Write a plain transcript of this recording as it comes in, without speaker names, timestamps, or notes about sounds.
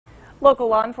Local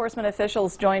law enforcement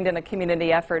officials joined in a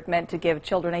community effort meant to give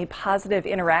children a positive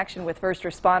interaction with first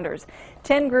responders.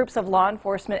 10 groups of law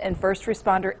enforcement and first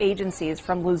responder agencies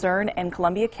from Luzerne and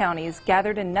Columbia counties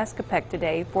gathered in Nescopec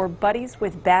today for Buddies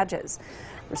with Badges.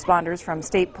 Responders from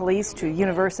state police to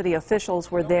university officials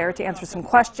were there to answer some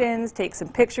questions, take some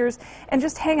pictures, and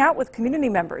just hang out with community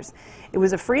members. It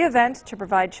was a free event to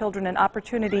provide children an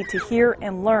opportunity to hear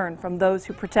and learn from those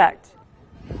who protect.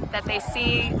 That they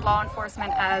see law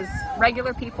enforcement as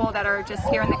regular people that are just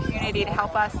here in the community to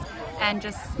help us and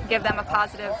just give them a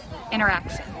positive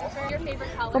interaction.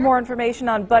 For more information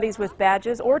on Buddies with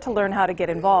Badges or to learn how to get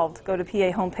involved, go to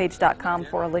PAHomepage.com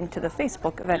for a link to the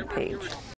Facebook event page.